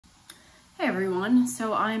everyone,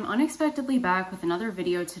 so I'm unexpectedly back with another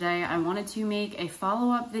video today. I wanted to make a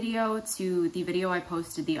follow-up video to the video I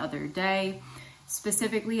posted the other day,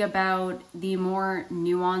 specifically about the more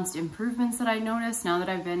nuanced improvements that I noticed now that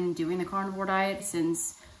I've been doing the carnivore diet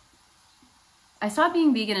since I stopped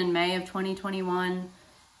being vegan in May of 2021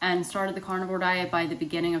 and started the carnivore diet by the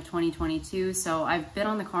beginning of 2022. So I've been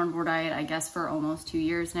on the carnivore diet, I guess, for almost 2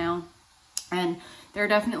 years now. And there are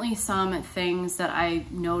definitely some things that I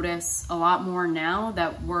notice a lot more now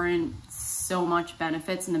that weren't so much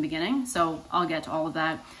benefits in the beginning. So I'll get to all of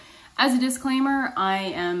that. As a disclaimer, I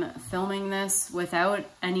am filming this without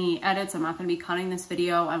any edits. I'm not going to be cutting this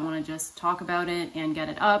video. I want to just talk about it and get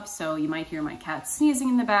it up. So you might hear my cat sneezing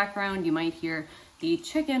in the background. You might hear the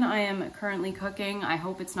chicken I am currently cooking. I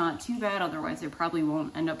hope it's not too bad. Otherwise, I probably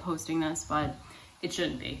won't end up posting this, but it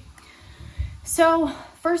shouldn't be. So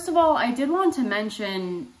first of all, I did want to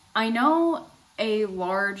mention, I know a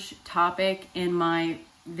large topic in my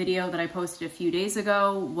video that I posted a few days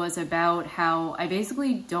ago was about how I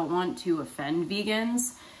basically don't want to offend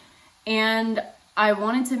vegans. And I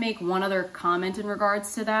wanted to make one other comment in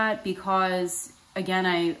regards to that because, again,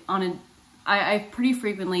 I pretty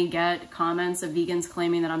frequently get comments of vegans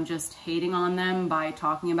claiming that I'm just hating on them by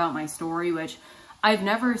talking about my story, which I've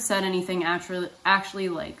never said anything actually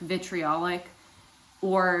like vitriolic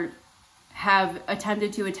or have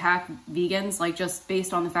attempted to attack vegans, like just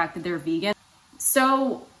based on the fact that they're vegan.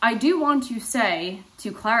 So I do want to say,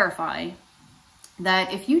 to clarify,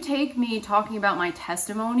 that if you take me talking about my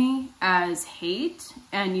testimony as hate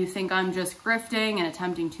and you think I'm just grifting and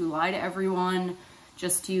attempting to lie to everyone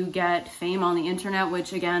just to get fame on the internet,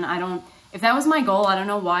 which again, if that was my goal, I don't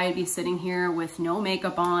know why I'd be sitting here with no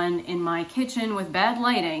makeup on in my kitchen with bad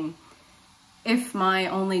lighting if my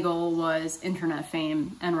only goal was internet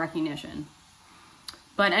fame and recognition.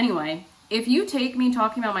 But anyway, if you take me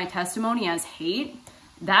talking about my testimony as hate,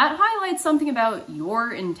 that highlights something about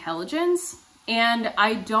your intelligence, and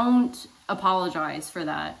I don't apologize for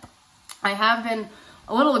that. I have been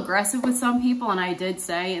a little aggressive with some people, and I did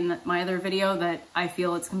say in my other video that I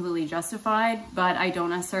feel it's completely justified, but I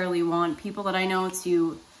don't necessarily want people that I know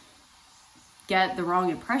to get the wrong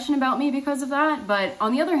impression about me because of that. But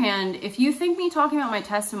on the other hand, if you think me talking about my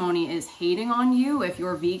testimony is hating on you if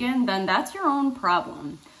you're vegan, then that's your own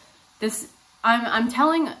problem. I'm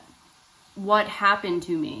telling what happened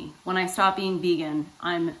to me when I stopped being vegan.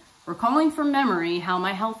 I'm recalling from memory how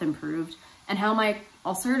my health improved and how my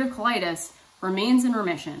ulcerative colitis remains in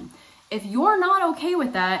remission. If you're not okay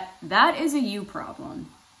with that, that is a you problem.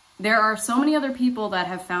 There are so many other people that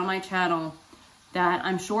have found my channel that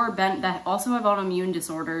I'm sure that also have autoimmune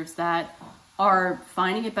disorders that are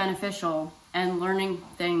finding it beneficial and learning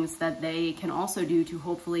things that they can also do to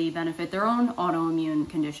hopefully benefit their own autoimmune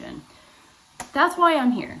condition. That's why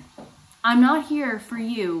I'm here. I'm not here for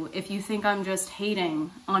you if you think I'm just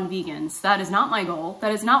hating on vegans. That is not my goal.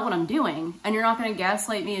 That is not what I'm doing. And you're not going to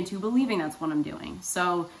gaslight me into believing that's what I'm doing.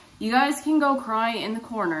 So you guys can go cry in the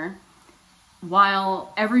corner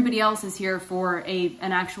while everybody else is here for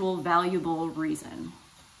an actual valuable reason.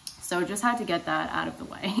 So just had to get that out of the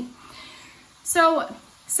way. So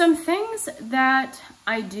some things that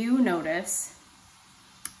I do notice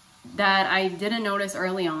that I didn't notice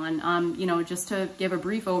early on, just to give a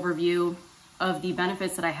brief overview of the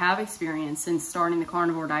benefits that I have experienced since starting the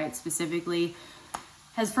carnivore diet specifically,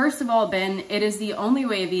 has first of all been, it is the only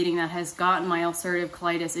way of eating that has gotten my ulcerative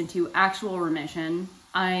colitis into actual remission.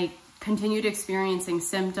 I continued experiencing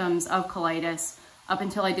symptoms of colitis up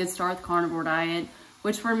until I did start the carnivore diet,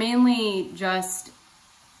 which were mainly just,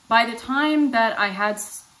 by the time that I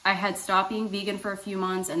had stopped being vegan for a few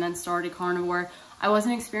months and then started carnivore, I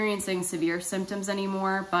wasn't experiencing severe symptoms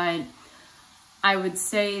anymore, but I would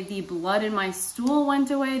say the blood in my stool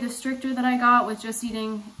went away the stricter that I got with just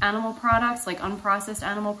eating animal products, like unprocessed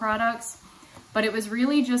animal products. But it was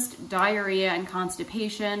really just diarrhea and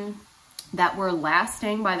constipation that were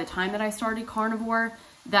lasting by the time that I started carnivore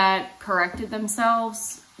that corrected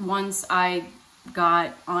themselves once I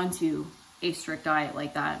got onto a strict diet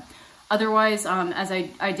like that. Otherwise, as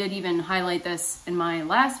I did even highlight this in my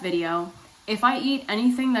last video, if I eat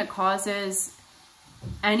anything that causes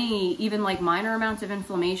any even like minor amounts of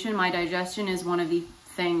inflammation, my digestion is one of the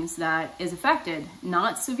things that is affected.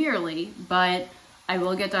 Not severely, but I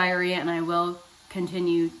will get diarrhea and I will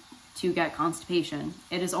continue to get constipation.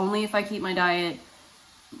 It is only if I keep my diet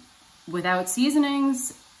without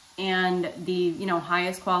seasonings and the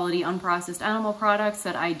highest quality unprocessed animal products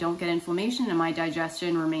that I don't get inflammation and my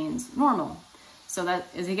digestion remains normal. So that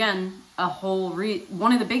is, again,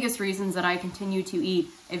 one of the biggest reasons that I continue to eat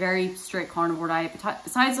a very strict carnivore diet.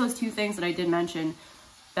 Besides those two things that I did mention,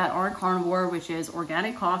 that aren't carnivore, which is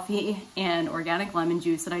organic coffee and organic lemon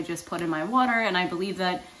juice that I just put in my water. And I believe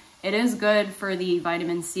that it is good for the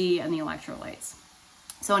vitamin C and the electrolytes.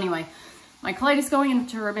 So anyway, my colitis going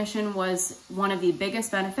into remission was one of the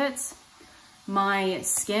biggest benefits. My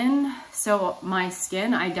skin,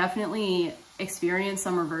 I definitely experienced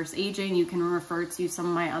some reverse aging. You can refer to some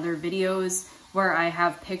of my other videos where I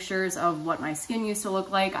have pictures of what my skin used to look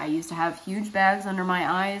like. I used to have huge bags under my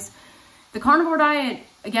eyes. The carnivore diet,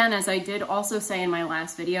 again, as I did also say in my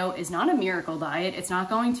last video, is not a miracle diet. It's not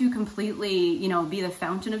going to completely, be the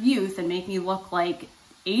fountain of youth and make me look like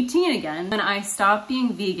 18 again. When I stopped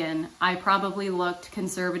being vegan, I probably looked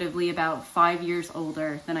conservatively about 5 years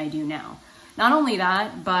older than I do now. Not only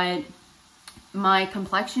that, but my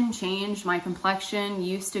complexion changed. My complexion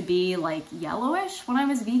used to be like yellowish when I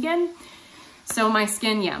was vegan. So my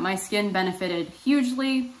skin benefited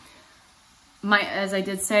hugely. As I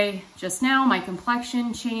did say just now, my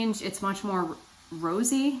complexion changed. It's much more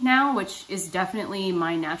rosy now, which is definitely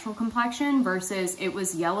my natural complexion, versus it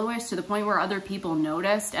was yellowish to the point where other people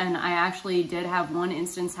noticed. And I actually did have one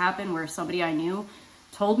instance happen where somebody I knew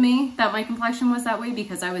told me that my complexion was that way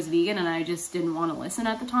because I was vegan and I just didn't want to listen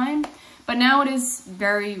at the time. But now it is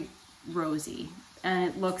very rosy and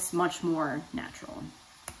it looks much more natural.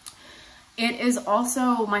 It is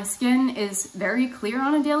also, my skin is very clear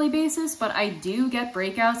on a daily basis, but I do get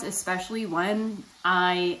breakouts, especially when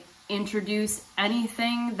I introduce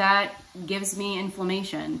anything that gives me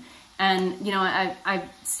inflammation. And, I've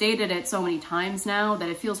stated it so many times now that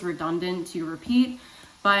it feels redundant to repeat,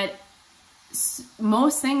 but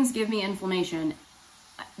most things give me inflammation.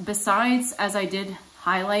 Besides, as I did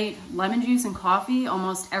highlight, lemon juice and coffee,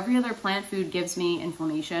 almost every other plant food gives me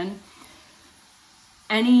inflammation.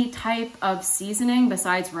 Any type of seasoning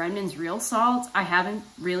besides Redmond's real salt, I haven't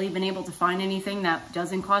really been able to find anything that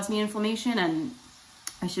doesn't cause me inflammation. And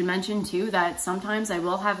I should mention too that sometimes I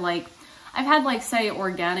will have I've had say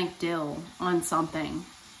organic dill on something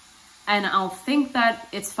and I'll think that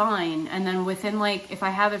it's fine. And then within if I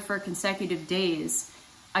have it for consecutive days,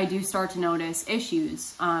 I do start to notice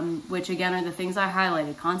issues, which again are the things I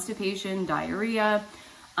highlighted: constipation, diarrhea,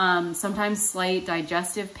 sometimes slight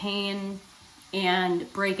digestive pain, and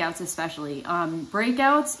breakouts especially.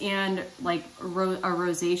 Breakouts and a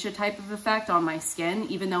rosacea type of effect on my skin,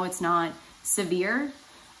 even though it's not severe,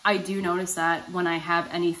 I do notice that when I have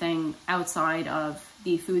anything outside of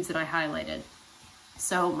the foods that I highlighted.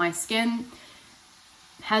 So my skin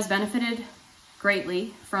has benefited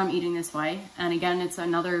greatly from eating this way. And again, it's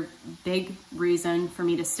another big reason for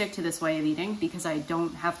me to stick to this way of eating, because I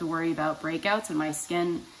don't have to worry about breakouts and my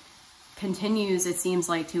skin continues, it seems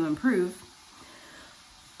like, to improve.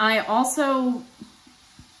 I also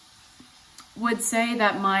would say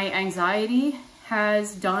that my anxiety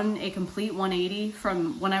has done a complete 180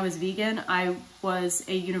 from when I was vegan. I was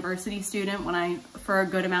a university student for a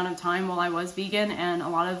good amount of time while I was vegan, and a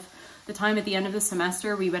lot of the time at the end of the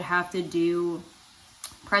semester we would have to do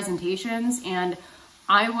presentations, and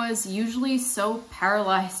I was usually so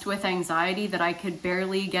paralyzed with anxiety that I could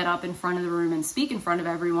barely get up in front of the room and speak in front of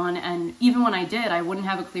everyone. And even when I did, I wouldn't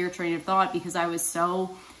have a clear train of thought because I was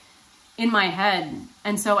so in my head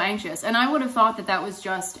and so anxious. And I would have thought that that was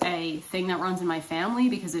just a thing that runs in my family,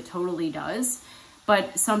 because it totally does,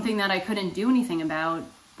 but something that I couldn't do anything about,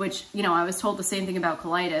 which, I was told the same thing about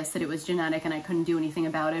colitis, that it was genetic and I couldn't do anything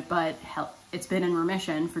about it, but it's been in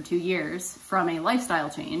remission for 2 years from a lifestyle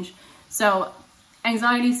change. So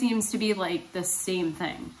anxiety seems to be the same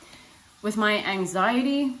thing. With my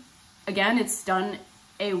anxiety, again, it's done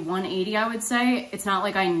a 180, I would say. It's not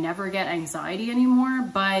like I never get anxiety anymore,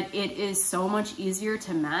 but it is so much easier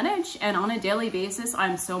to manage. And on a daily basis,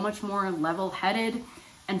 I'm so much more level-headed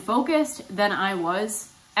and focused than I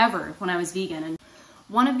was ever when I was vegan. And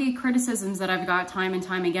one of the criticisms that I've got time and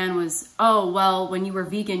time again was, oh, well, when you were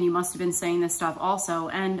vegan, you must have been saying this stuff also.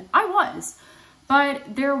 And I was.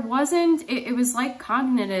 But there wasn't, it was like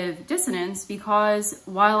cognitive dissonance, because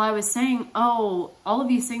while I was saying, oh, all of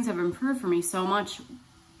these things have improved for me so much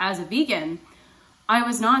as a vegan, I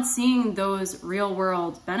was not seeing those real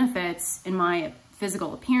world benefits in my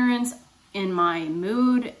physical appearance, in my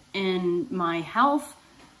mood, in my health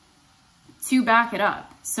to back it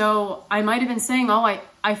up. So I might have been saying, oh,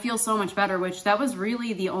 I feel so much better, which that was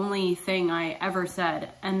really the only thing I ever said,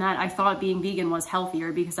 and that I thought being vegan was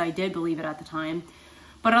healthier, because I did believe it at the time.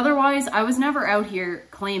 But otherwise, I was never out here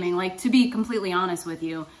claiming, to be completely honest with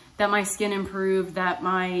you, that my skin improved, that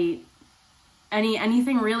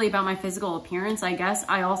anything really about my physical appearance. I guess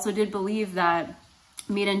I also did believe that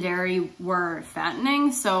meat and dairy were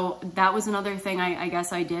fattening, so that was another thing I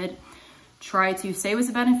guess I did try to say was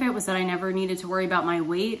a benefit was that I never needed to worry about my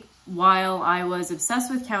weight while I was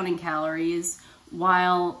obsessed with counting calories,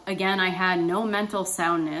 while again, I had no mental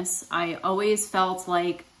soundness. I always felt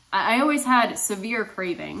like I always had severe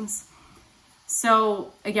cravings.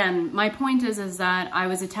 So again, my point is that I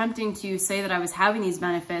was attempting to say that I was having these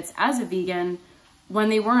benefits as a vegan when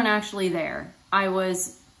they weren't actually there. I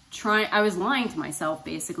was lying to myself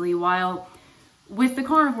basically, while with the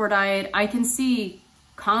carnivore diet, I can see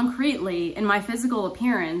concretely in my physical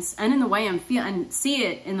appearance and in the way I'm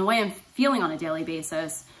feeling on a daily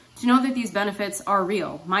basis to know that these benefits are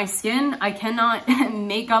real. My skin, I cannot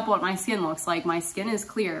make up what my skin looks like. My skin is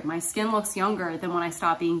clear. My skin looks younger than when I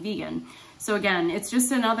stopped being vegan. So again, it's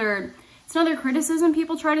just another criticism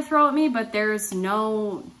people try to throw at me, but there's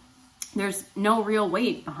no real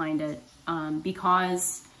weight behind it,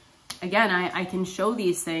 because again, I can show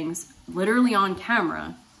these things literally on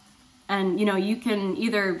camera, and you know, you can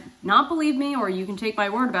either not believe me or you can take my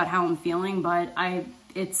word about how I'm feeling, but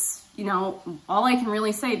it's, you know, all I can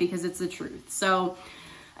really say because it's the truth. So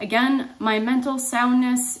again, my mental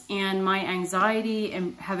soundness and my anxiety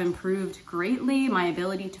have improved greatly. My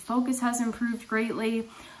ability to focus has improved greatly.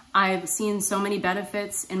 I've seen so many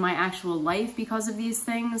benefits in my actual life because of these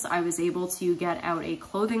things. I was able to get out a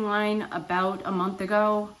clothing line about a month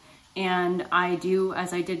ago, and I do,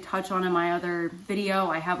 as I did touch on in my other video,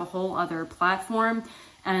 I have a whole other platform,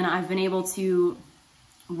 and I've been able to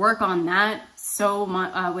work on that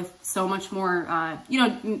with so much more, you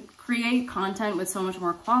know, create content with so much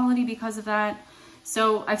more quality because of that.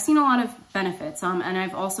 So I've seen a lot of benefits, and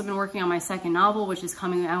I've also been working on my second novel, which is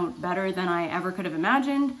coming out better than I ever could have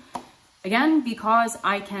imagined. Again, because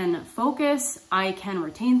I can focus, I can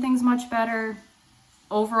retain things much better.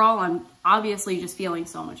 Overall, I'm obviously just feeling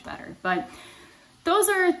so much better. But those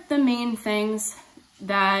are the main things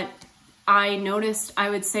that I noticed,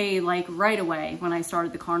 I would say, like right away when I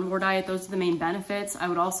started the carnivore diet. Those are the main benefits. I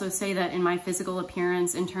would also say that in my physical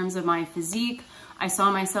appearance, in terms of my physique, I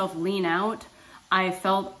saw myself lean out. I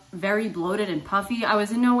felt very bloated and puffy. I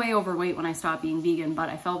was in no way overweight when I stopped being vegan, but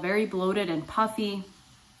I felt very bloated and puffy.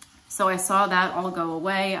 So I saw that all go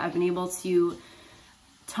away. I've been able to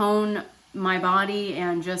tone my body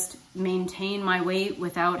and just maintain my weight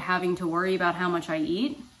without having to worry about how much I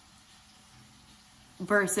eat.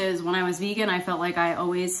 Versus when I was vegan, I felt like I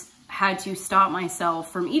always had to stop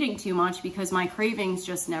myself from eating too much because my cravings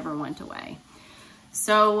just never went away.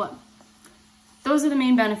 So those are the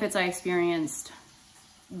main benefits I experienced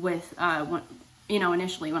with, you know,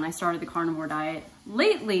 initially when I started the carnivore diet.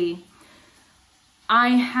 Lately, I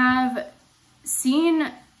have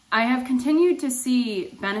continued to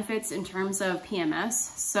see benefits in terms of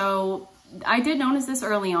PMS. So I did notice this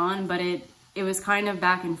early on, but it was kind of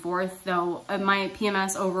back and forth, though my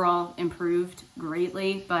PMS overall improved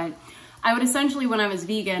greatly. But I would essentially, when I was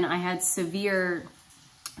vegan, I had severe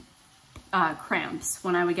cramps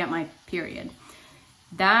when I would get my period.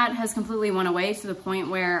 That has completely went away to the point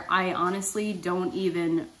where I honestly don't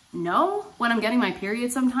even know when I'm getting my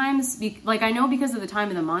period sometimes. Like, I know because of the time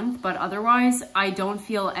of the month, but otherwise I don't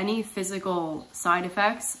feel any physical side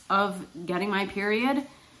effects of getting my period.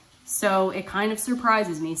 So it kind of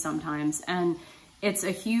surprises me sometimes, and it's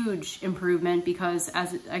a huge improvement because,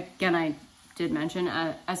 as again I did mention,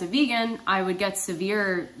 as a vegan, I would get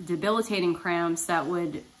severe debilitating cramps that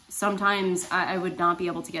would sometimes I would not be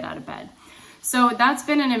able to get out of bed. So that's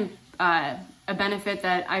been a benefit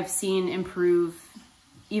that I've seen improve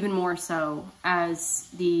even more so as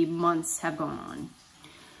the months have gone on.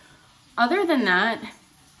 Other than that,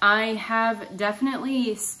 I have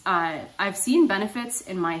definitely, I've seen benefits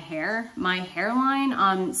in my hair, my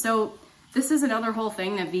hairline. So this is another whole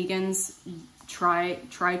thing that vegans try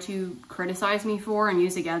to criticize me for and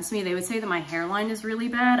use against me. They would say that my hairline is really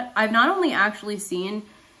bad. I've not only actually seen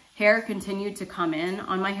hair continue to come in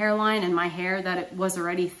on my hairline, and my hair that it was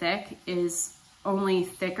already thick is only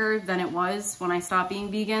thicker than it was when I stopped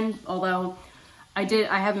being vegan. Although I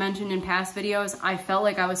have mentioned in past videos, I felt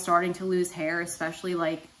like I was starting to lose hair, especially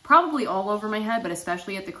like probably all over my head, but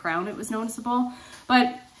especially at the crown, it was noticeable.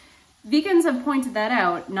 But vegans have pointed that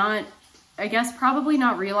out, I guess probably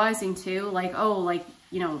not realizing too, like, oh, like,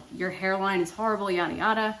 you know, your hairline is horrible, yada,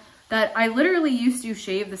 yada, that I literally used to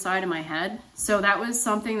shave the side of my head. So that was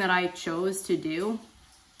something that I chose to do.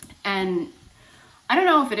 And I don't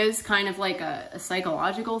know if it is kind of like a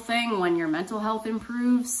psychological thing when your mental health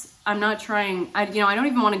improves. I'm not trying, I don't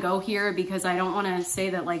even want to go here because I don't want to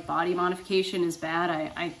say that like body modification is bad.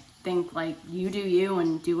 I think like you do you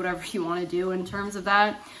and do whatever you want to do in terms of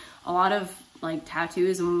that. A lot of like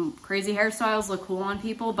tattoos and crazy hairstyles look cool on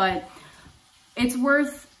people, but it's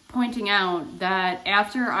worth pointing out that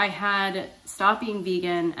after I had stopped being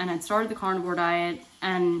vegan and had started the carnivore diet,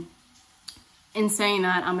 and in saying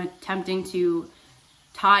that, I'm attempting to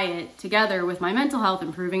tie it together with my mental health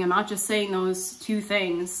improving. I'm not just saying those two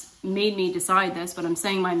things made me decide this, but I'm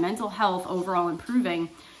saying my mental health overall improving.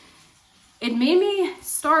 It made me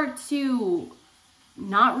start to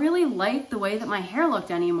not really like the way that my hair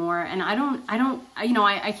looked anymore. And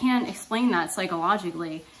I can't explain that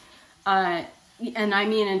psychologically. And I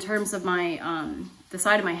mean, in terms of my, the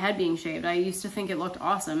side of my head being shaved, I used to think it looked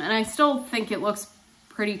awesome. And I still think it looks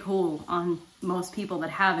pretty cool on most people that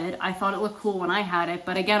have it. I thought it looked cool when I had it.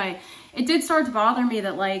 But again, it did start to bother me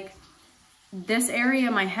that like this area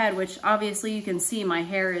of my head, which obviously you can see my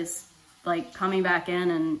hair is like coming back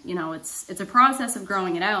in, and you know, it's a process of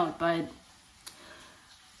growing it out, but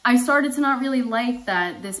I started to not really like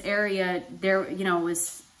that this area there, you know,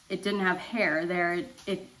 it didn't have hair there.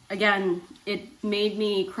 It made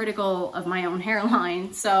me critical of my own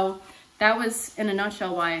hairline. So that was in a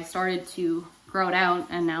nutshell why I started to grow it out,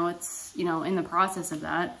 and now it's, you know, in the process of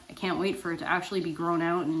that. I can't wait for it to actually be grown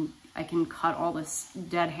out and I can cut all this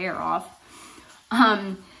dead hair off.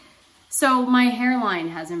 So my hairline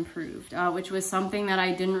has improved, which was something that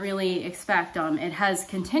I didn't really expect. It has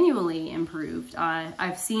continually improved.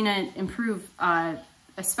 I've seen it improve,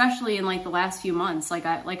 especially in like the last few months. Like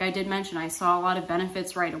I did mention, I saw a lot of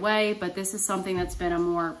benefits right away, but this is something that's been a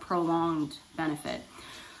more prolonged benefit.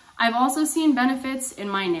 I've also seen benefits in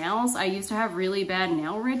my nails. I used to have really bad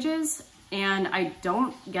nail ridges, and I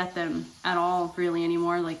don't get them at all really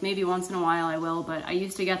anymore. Like maybe once in a while I will, but I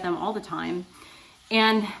used to get them all the time.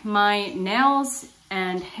 And my nails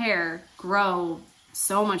and hair grow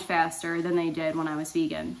so much faster than they did when I was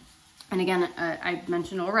vegan. And again, I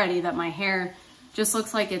mentioned already that my hair just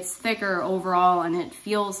looks like it's thicker overall, and it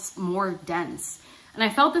feels more dense. And I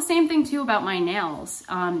felt the same thing too about my nails.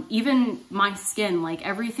 Even my skin, like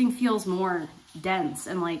everything feels more dense,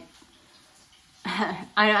 and like,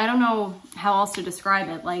 I don't know how else to describe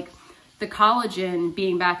it. Like the collagen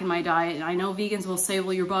being back in my diet, and I know vegans will say,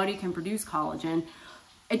 well, your body can produce collagen.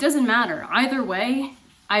 It doesn't matter. Either way,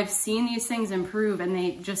 I've seen these things improve, and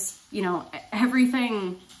they just, you know,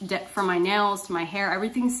 everything from my nails to my hair,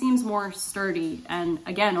 everything seems more sturdy and,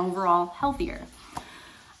 again, overall healthier.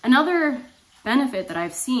 Another benefit that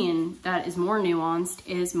I've seen that is more nuanced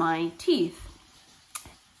is my teeth.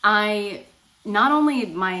 Not only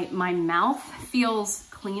my mouth feels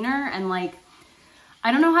cleaner, and like,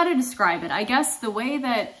 I don't know how to describe it. I guess the way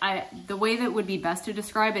that would be best to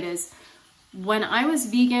describe it is, when I was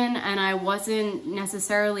vegan and I wasn't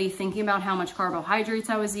necessarily thinking about how much carbohydrates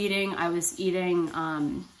I was eating, I was eating,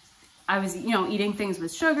 eating things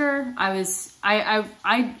with sugar.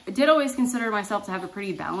 I did always consider myself to have a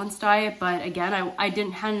pretty balanced diet, but again, I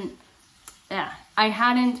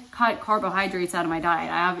hadn't cut carbohydrates out of my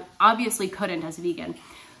diet. I obviously couldn't as a vegan,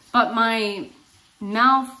 but my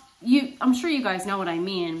mouth, I'm sure you guys know what I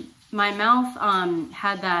mean. My mouth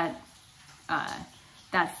had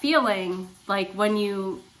that feeling like when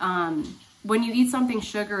you eat something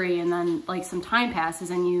sugary and then like some time passes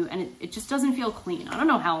and it just doesn't feel clean. I don't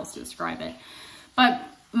know how else to describe it, but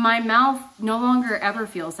my mouth no longer ever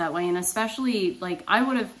feels that way. And especially like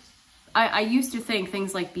I used to think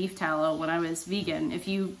things like beef tallow when I was vegan.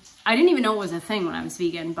 I didn't even know it was a thing when I was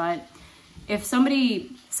vegan, but if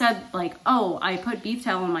somebody said like, oh, I put beef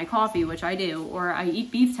tallow in my coffee, which I do, or I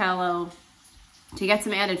eat beef tallow to get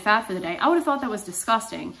some added fat for the day, I would have thought that was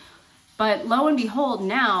disgusting. But lo and behold,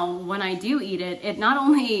 now when I do eat it, it not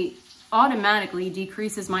only automatically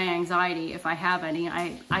decreases my anxiety if I have any.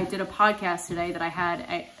 I did a podcast today that I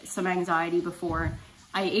had some anxiety before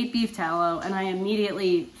I ate beef tallow, and I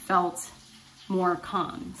immediately felt more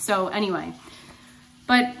calm. So anyway,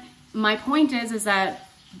 but my point is that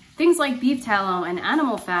things like beef tallow and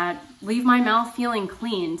animal fat leave my mouth feeling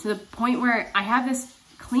clean, to the point where I have this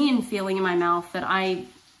clean feeling in my mouth that I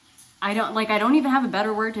don't even have a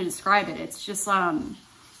better word to describe it. It's just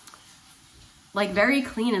like very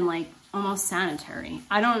clean and like almost sanitary.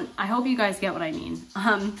 I hope you guys get what I mean.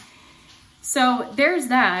 So there's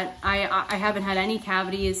that. I haven't had any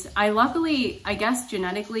cavities. I luckily, I guess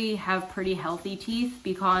genetically have pretty healthy teeth,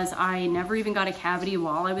 because I never even got a cavity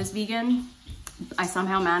while I was vegan. I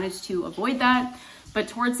somehow managed to avoid that. But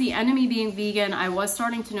towards the end of me being vegan, I was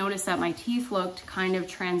starting to notice that my teeth looked kind of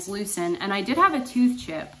translucent. And I did have a tooth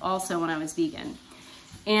chip also when I was vegan.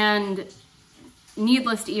 And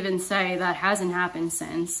needless to even say, that hasn't happened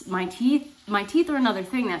since. My teeth are another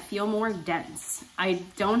thing that feel more dense. I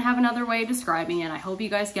don't have another way of describing it. I hope you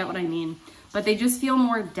guys get what I mean. But they just feel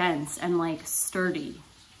more dense and like sturdy.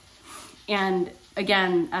 And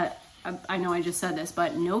again, I know I just said this,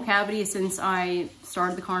 but no cavities since I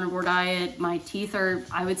started the carnivore diet. My teeth are,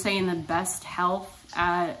 I would say, in the best health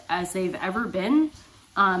as they've ever been.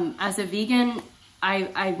 As a vegan,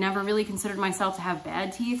 I've never really considered myself to have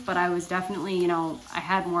bad teeth, but I was definitely, you know, I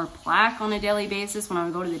had more plaque on a daily basis when I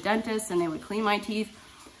would go to the dentist and they would clean my teeth.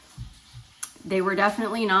 They were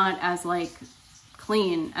definitely not as like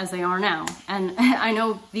clean as they are now. And I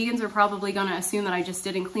know vegans are probably gonna assume that I just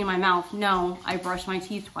didn't clean my mouth. No, I brush my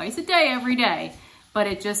teeth twice a day, every day, but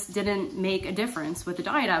it just didn't make a difference with the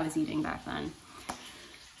diet I was eating back then.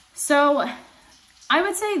 So I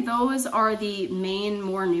would say those are the main,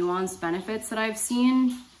 more nuanced benefits that I've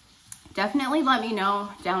seen. Definitely let me know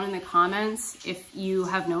down in the comments if you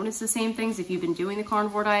have noticed the same things, if you've been doing the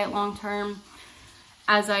carnivore diet long term.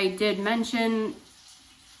 As I did mention,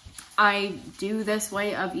 I do this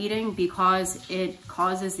way of eating because it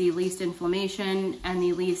causes the least inflammation and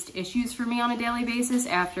the least issues for me on a daily basis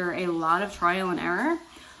after a lot of trial and error.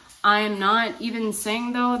 I'm not even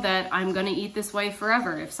saying though that I'm gonna eat this way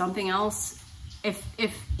forever. If something else, if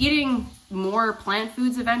eating more plant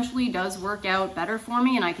foods eventually does work out better for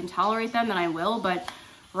me and I can tolerate them, then I will. But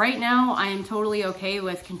right now I am totally okay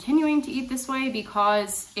with continuing to eat this way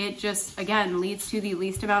because it just, again, leads to the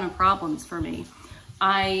least amount of problems for me.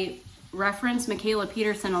 I reference Mikhaila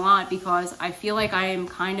Peterson a lot because I feel like I am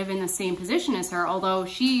kind of in the same position as her, although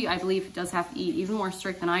she, I believe, does have to eat even more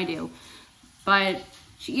strict than I do. But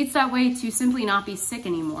she eats that way to simply not be sick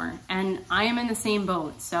anymore. And I am in the same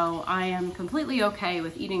boat. So I am completely okay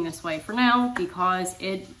with eating this way for now because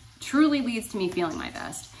it truly leads to me feeling my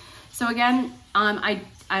best. So again,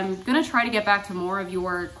 I'm gonna try to get back to more of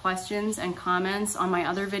your questions and comments on my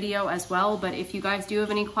other video as well. But if you guys do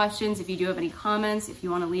have any questions, if you do have any comments, if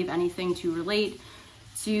you wanna leave anything to relate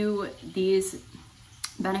to these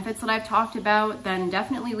benefits that I've talked about, then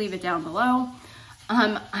definitely leave it down below.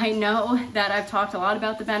 I know that I've talked a lot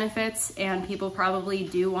about the benefits and people probably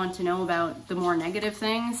do want to know about the more negative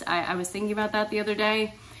things. I was thinking about that the other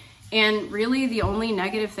day. And really the only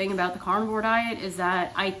negative thing about the carnivore diet is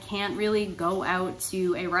that I can't really go out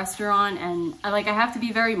to a restaurant and I have to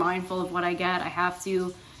be very mindful of what I get. I have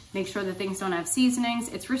to make sure that things don't have seasonings.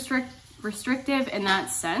 It's restrictive in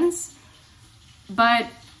that sense, but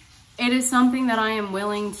it is something that I am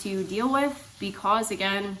willing to deal with because,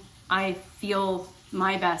 again, I feel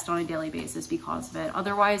my best on a daily basis because of it.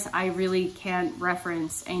 Otherwise, I really can't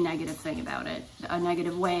reference a negative thing about it, a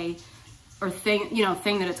negative way or thing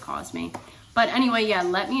that it's caused me. But anyway, yeah,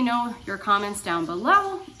 let me know your comments down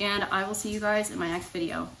below and I will see you guys in my next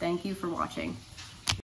video. Thank you for watching.